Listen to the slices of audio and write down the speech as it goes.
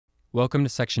Welcome to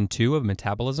Section 2 of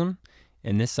Metabolism.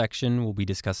 In this section, we'll be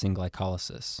discussing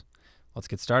glycolysis. Let's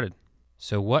get started.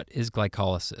 So what is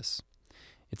glycolysis?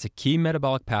 It's a key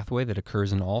metabolic pathway that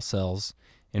occurs in all cells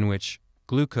in which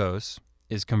glucose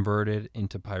is converted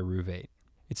into pyruvate.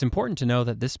 It's important to know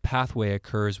that this pathway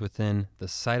occurs within the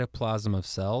cytoplasm of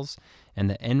cells, and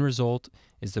the end result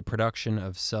is the production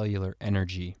of cellular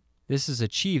energy. This is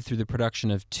achieved through the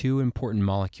production of two important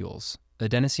molecules,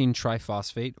 adenosine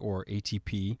triphosphate, or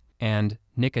ATP, and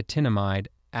nicotinamide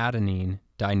adenine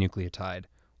dinucleotide,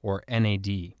 or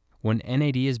NAD. When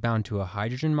NAD is bound to a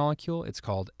hydrogen molecule, it's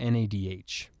called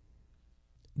NADH.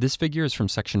 This figure is from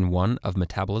Section 1 of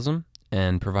Metabolism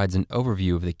and provides an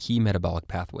overview of the key metabolic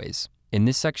pathways. In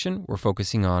this section, we're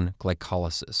focusing on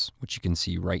glycolysis, which you can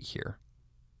see right here.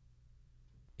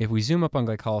 If we zoom up on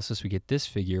glycolysis, we get this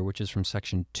figure, which is from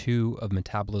Section 2 of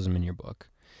Metabolism in your book.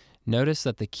 Notice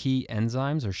that the key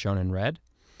enzymes are shown in red.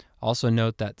 Also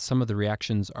note that some of the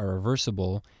reactions are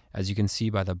reversible, as you can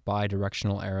see by the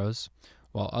bidirectional arrows,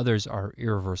 while others are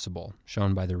irreversible,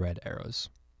 shown by the red arrows.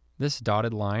 This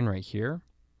dotted line right here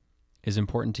is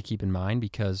important to keep in mind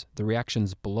because the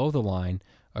reactions below the line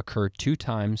occur 2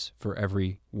 times for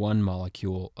every 1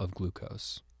 molecule of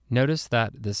glucose. Notice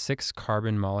that the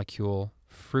 6-carbon molecule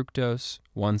fructose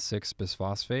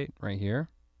 1,6-bisphosphate right here,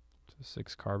 so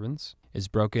 6 carbons, is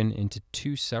broken into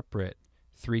 2 separate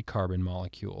 3-carbon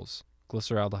molecules,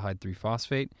 glyceraldehyde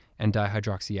 3-phosphate and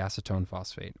dihydroxyacetone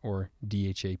phosphate, or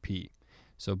DHAP.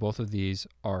 So both of these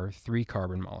are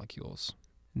 3-carbon molecules.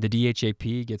 The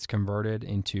DHAP gets converted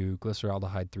into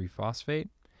glyceraldehyde 3-phosphate,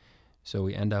 so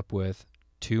we end up with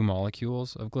 2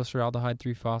 molecules of glyceraldehyde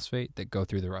 3-phosphate that go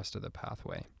through the rest of the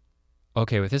pathway.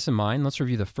 Okay, with this in mind, let's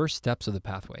review the first steps of the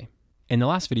pathway. In the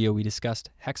last video, we discussed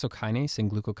hexokinase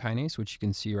and glucokinase, which you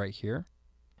can see right here.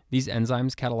 These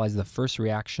enzymes catalyze the first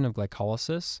reaction of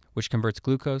glycolysis, which converts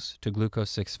glucose to glucose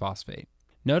 6-phosphate.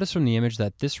 Notice from the image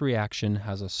that this reaction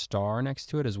has a star next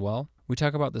to it as well. We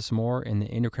talk about this more in the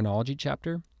endocrinology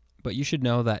chapter, but you should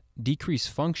know that decreased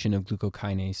function of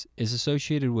glucokinase is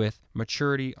associated with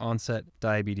maturity onset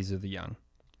diabetes of the young,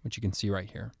 which you can see right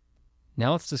here.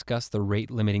 Now let's discuss the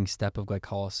rate-limiting step of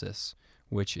glycolysis,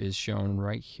 which is shown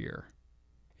right here.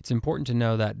 It's important to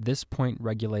know that this point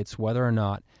regulates whether or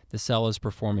not the cell is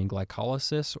performing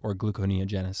glycolysis or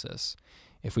gluconeogenesis.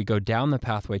 If we go down the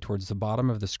pathway towards the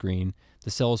bottom of the screen, the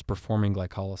cell is performing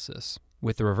glycolysis.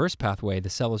 With the reverse pathway,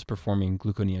 the cell is performing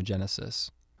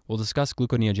gluconeogenesis. We'll discuss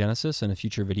gluconeogenesis in a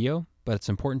future video, but it's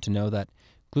important to know that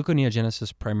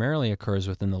gluconeogenesis primarily occurs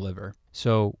within the liver.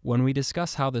 So when we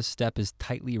discuss how this step is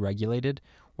tightly regulated,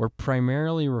 we're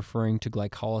primarily referring to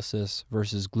glycolysis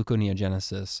versus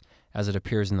gluconeogenesis as it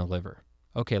appears in the liver.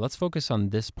 Okay, let's focus on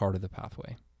this part of the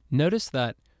pathway. Notice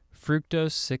that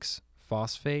fructose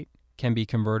 6-phosphate can be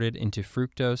converted into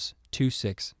fructose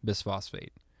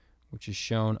 2,6-bisphosphate, which is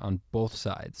shown on both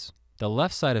sides. The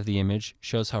left side of the image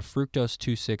shows how fructose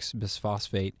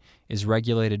 2,6-bisphosphate is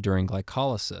regulated during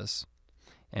glycolysis,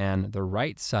 and the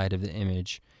right side of the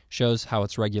image shows how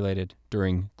it's regulated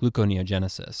during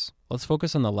gluconeogenesis. Let's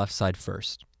focus on the left side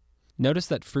first. Notice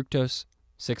that fructose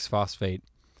 6-phosphate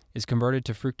is converted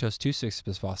to fructose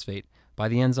 2,6-bisphosphate by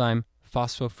the enzyme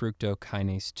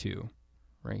phosphofructokinase 2,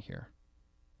 right here.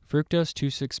 Fructose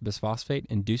 2,6-bisphosphate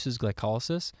induces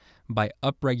glycolysis by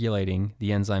upregulating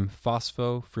the enzyme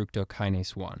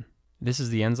phosphofructokinase 1. This is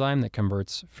the enzyme that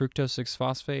converts fructose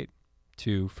 6-phosphate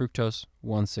to fructose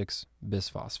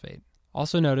 1,6-bisphosphate.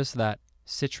 Also notice that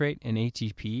citrate and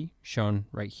ATP, shown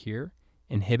right here,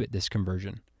 inhibit this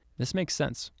conversion. This makes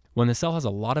sense. When the cell has a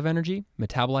lot of energy,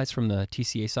 metabolites from the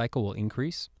TCA cycle will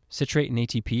increase. Citrate and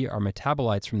ATP are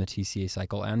metabolites from the TCA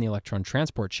cycle and the electron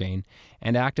transport chain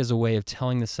and act as a way of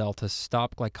telling the cell to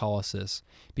stop glycolysis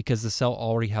because the cell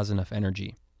already has enough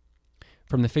energy.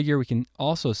 From the figure, we can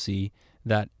also see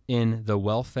that in the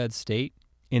well-fed state,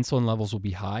 insulin levels will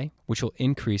be high, which will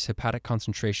increase hepatic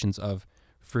concentrations of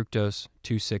fructose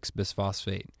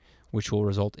 2,6-bisphosphate, which will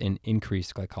result in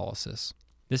increased glycolysis.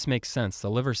 This makes sense. The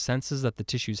liver senses that the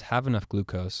tissues have enough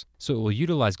glucose, so it will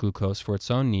utilize glucose for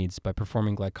its own needs by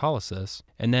performing glycolysis,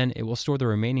 and then it will store the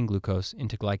remaining glucose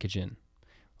into glycogen.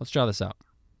 Let's draw this out.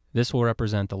 This will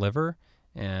represent the liver,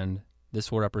 and this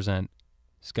will represent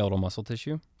skeletal muscle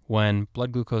tissue. When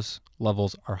blood glucose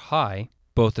levels are high,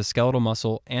 both the skeletal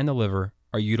muscle and the liver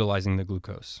are utilizing the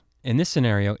glucose. In this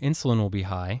scenario, insulin will be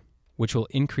high, which will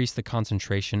increase the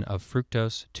concentration of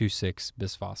fructose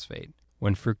 2,6-bisphosphate.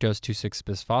 When fructose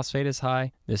 2,6-bisphosphate is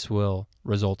high, this will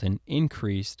result in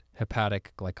increased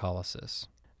hepatic glycolysis.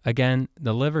 Again,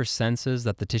 the liver senses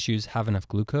that the tissues have enough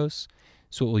glucose,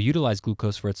 So it will utilize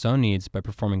glucose for its own needs by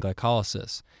performing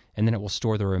glycolysis, and then it will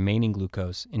store the remaining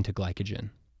glucose into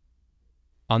glycogen.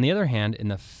 On the other hand, in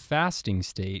the fasting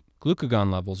state,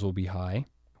 glucagon levels will be high,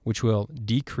 which will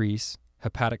decrease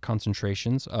hepatic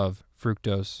concentrations of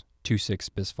fructose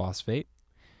 2,6-bisphosphate,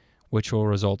 which will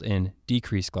result in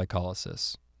decreased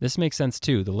glycolysis. This makes sense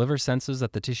too. The liver senses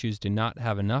that the tissues do not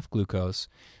have enough glucose,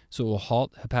 so it will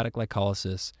halt hepatic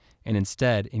glycolysis and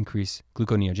instead increase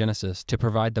gluconeogenesis to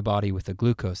provide the body with the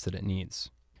glucose that it needs.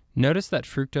 Notice that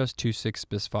fructose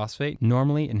 2,6-bisphosphate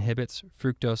normally inhibits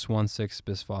fructose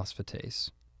 1,6-bisphosphatase.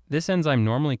 This enzyme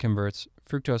normally converts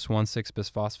fructose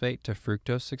 1,6-bisphosphate to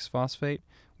fructose 6-phosphate,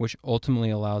 which ultimately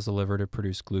allows the liver to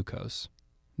produce glucose.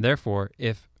 Therefore,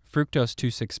 if fructose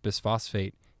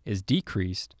 2,6-bisphosphate is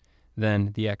decreased,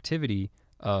 then the activity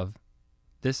of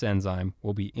this enzyme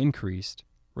will be increased,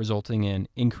 resulting in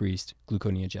increased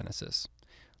gluconeogenesis.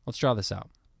 Let's draw this out.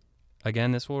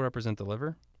 Again, this will represent the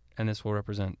liver, and this will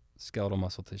represent skeletal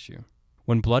muscle tissue.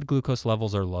 When blood glucose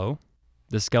levels are low,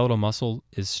 the skeletal muscle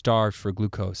is starved for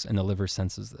glucose, and the liver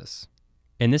senses this.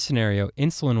 In this scenario,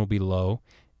 insulin will be low,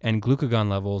 and glucagon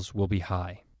levels will be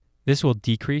high. This will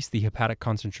decrease the hepatic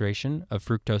concentration of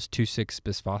fructose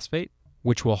 2,6-bisphosphate,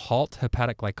 which will halt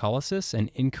hepatic glycolysis and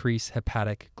increase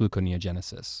hepatic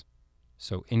gluconeogenesis.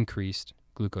 So increased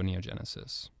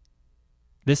gluconeogenesis.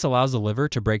 This allows the liver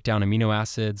to break down amino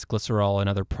acids, glycerol, and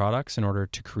other products in order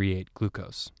to create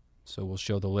glucose. So we'll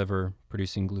show the liver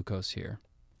producing glucose here.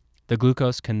 The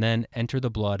glucose can then enter the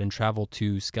blood and travel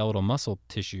to skeletal muscle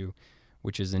tissue,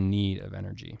 which is in need of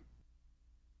energy.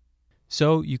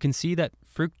 So you can see that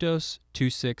fructose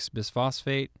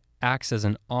 2,6-bisphosphate acts as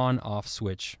an on-off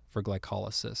switch for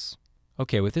glycolysis.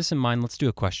 Okay, with this in mind, let's do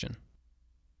a question.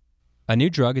 A new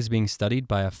drug is being studied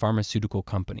by a pharmaceutical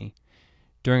company.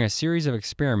 During a series of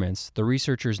experiments, the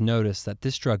researchers noticed that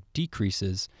this drug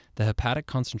decreases the hepatic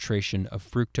concentration of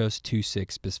fructose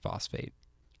 2,6-bisphosphate.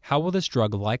 How will this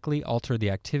drug likely alter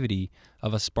the activity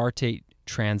of aspartate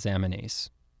transaminase?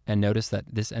 And notice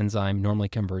that this enzyme normally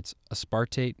converts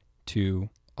aspartate to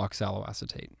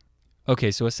oxaloacetate.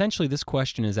 Okay, so essentially this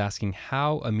question is asking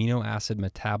how amino acid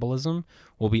metabolism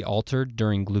will be altered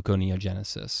during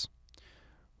gluconeogenesis.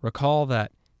 Recall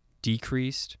that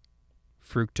decreased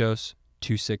fructose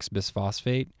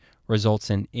 2,6-bisphosphate results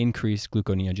in increased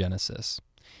gluconeogenesis.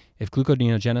 If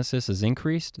gluconeogenesis is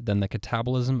increased, then the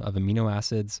catabolism of amino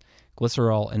acids,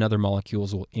 glycerol, and other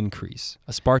molecules will increase.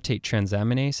 Aspartate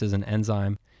transaminase is an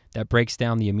enzyme that breaks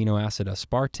down the amino acid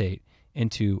aspartate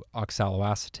into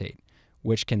oxaloacetate,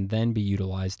 which can then be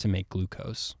utilized to make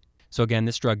glucose. So again,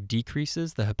 this drug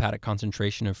decreases the hepatic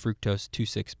concentration of fructose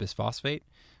 2,6-bisphosphate,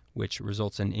 which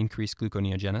results in increased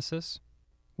gluconeogenesis,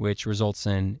 which results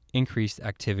in increased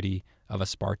activity of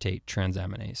aspartate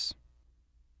transaminase.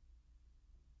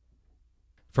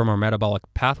 From our metabolic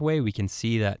pathway, we can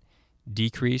see that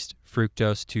decreased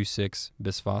fructose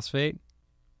 2,6-bisphosphate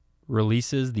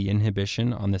releases the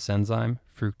inhibition on this enzyme,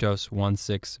 fructose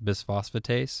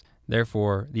 1,6-bisphosphatase.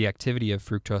 Therefore, the activity of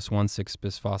fructose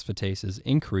 1,6-bisphosphatase is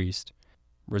increased,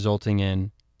 resulting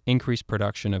in increased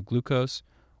production of glucose,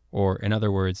 or in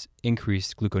other words,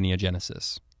 increased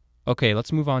gluconeogenesis. Okay,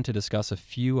 let's move on to discuss a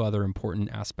few other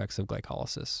important aspects of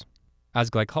glycolysis. As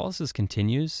glycolysis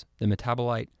continues, the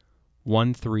metabolite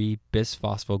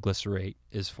 1,3-bisphosphoglycerate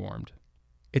is formed.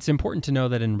 It's important to know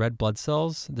that in red blood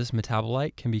cells, this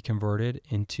metabolite can be converted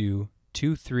into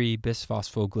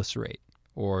 2,3-bisphosphoglycerate,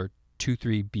 or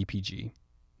 2,3-BPG.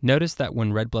 Notice that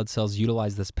when red blood cells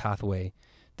utilize this pathway,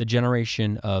 the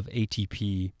generation of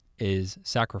ATP is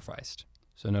sacrificed.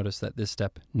 So notice that this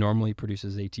step normally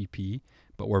produces ATP,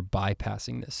 but we're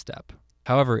bypassing this step.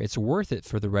 However, it's worth it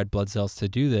for the red blood cells to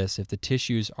do this if the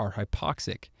tissues are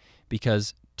hypoxic,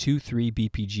 because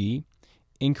 2,3-BPG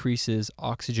increases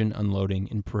oxygen unloading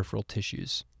in peripheral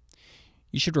tissues.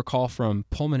 You should recall from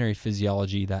pulmonary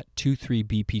physiology that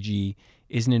 2,3-BPG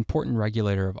is an important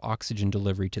regulator of oxygen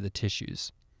delivery to the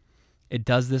tissues. It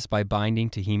does this by binding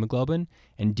to hemoglobin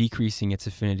and decreasing its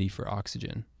affinity for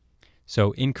oxygen.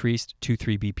 So increased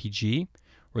 2,3-BPG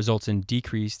results in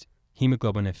decreased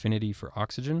hemoglobin affinity for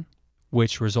oxygen,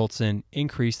 which results in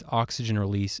increased oxygen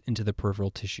release into the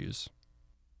peripheral tissues.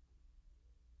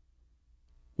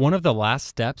 One of the last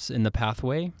steps in the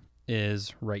pathway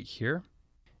is right here.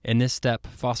 In this step,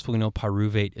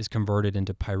 phosphoenolpyruvate is converted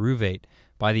into pyruvate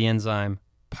by the enzyme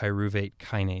pyruvate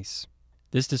kinase.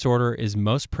 This disorder is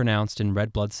most pronounced in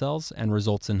red blood cells and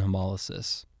results in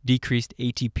hemolysis. Decreased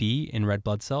ATP in red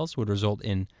blood cells would result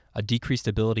in a decreased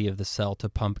ability of the cell to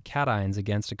pump cations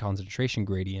against a concentration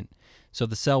gradient, so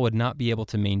the cell would not be able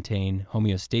to maintain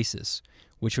homeostasis,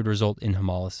 which would result in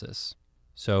hemolysis.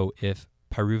 So if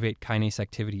pyruvate kinase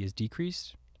activity is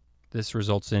decreased. This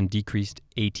results in decreased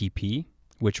ATP,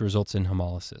 which results in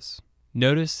hemolysis.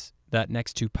 Notice that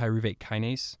next to pyruvate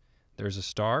kinase, there's a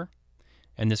star,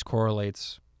 and this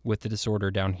correlates with the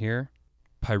disorder down here,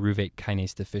 pyruvate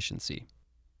kinase deficiency.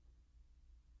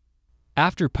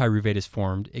 After pyruvate is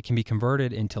formed, it can be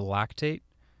converted into lactate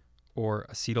or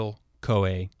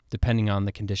acetyl-CoA, depending on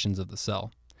the conditions of the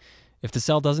cell. If the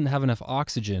cell doesn't have enough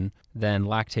oxygen, then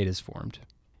lactate is formed.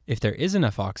 If there is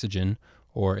enough oxygen,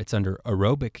 or it's under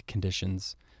aerobic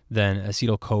conditions, then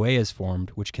acetyl-CoA is formed,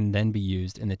 which can then be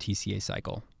used in the TCA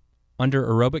cycle. Under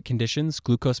aerobic conditions,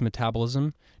 glucose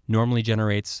metabolism normally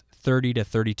generates 30 to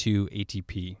 32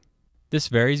 ATP. This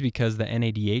varies because the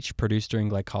NADH produced during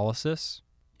glycolysis,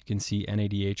 you can see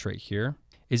NADH right here,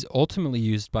 is ultimately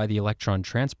used by the electron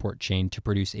transport chain to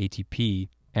produce ATP,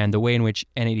 and the way in which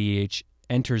NADH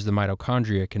enters the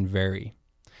mitochondria can vary.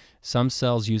 Some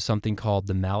cells use something called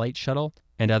the malate shuttle,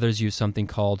 and others use something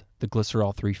called the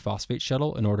glycerol 3-phosphate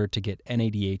shuttle in order to get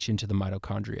NADH into the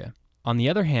mitochondria. On the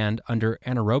other hand, under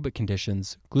anaerobic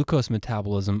conditions, glucose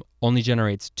metabolism only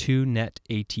generates 2 net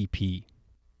ATP.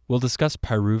 We'll discuss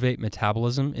pyruvate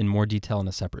metabolism in more detail in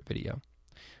a separate video.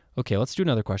 Okay, let's do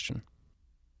another question.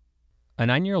 A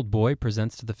 9-year-old boy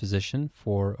presents to the physician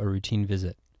for a routine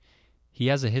visit. He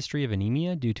has a history of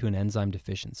anemia due to an enzyme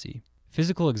deficiency.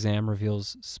 Physical exam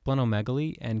reveals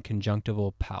splenomegaly and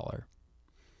conjunctival pallor.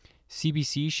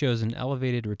 CBC shows an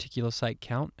elevated reticulocyte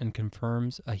count and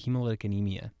confirms a hemolytic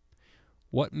anemia.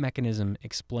 What mechanism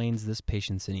explains this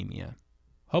patient's anemia?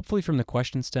 Hopefully from the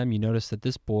question stem you notice that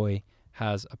this boy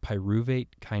has a pyruvate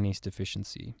kinase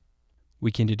deficiency.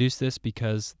 We can deduce this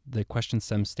because the question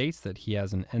stem states that he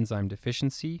has an enzyme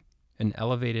deficiency, an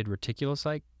elevated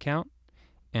reticulocyte count,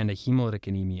 and a hemolytic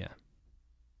anemia.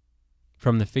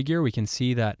 From the figure, we can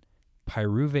see that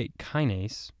pyruvate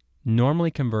kinase normally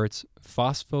converts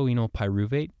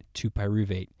phosphoenolpyruvate to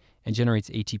pyruvate and generates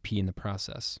ATP in the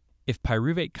process. If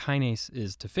pyruvate kinase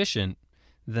is deficient,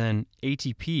 then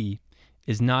ATP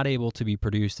is not able to be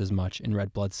produced as much in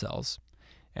red blood cells,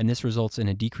 and this results in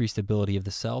a decreased ability of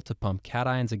the cell to pump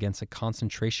cations against a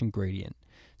concentration gradient,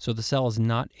 so the cell is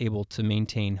not able to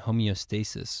maintain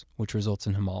homeostasis, which results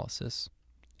in hemolysis.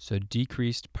 So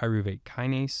decreased pyruvate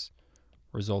kinase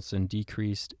results in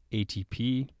decreased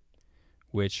ATP,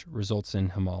 which results in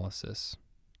hemolysis.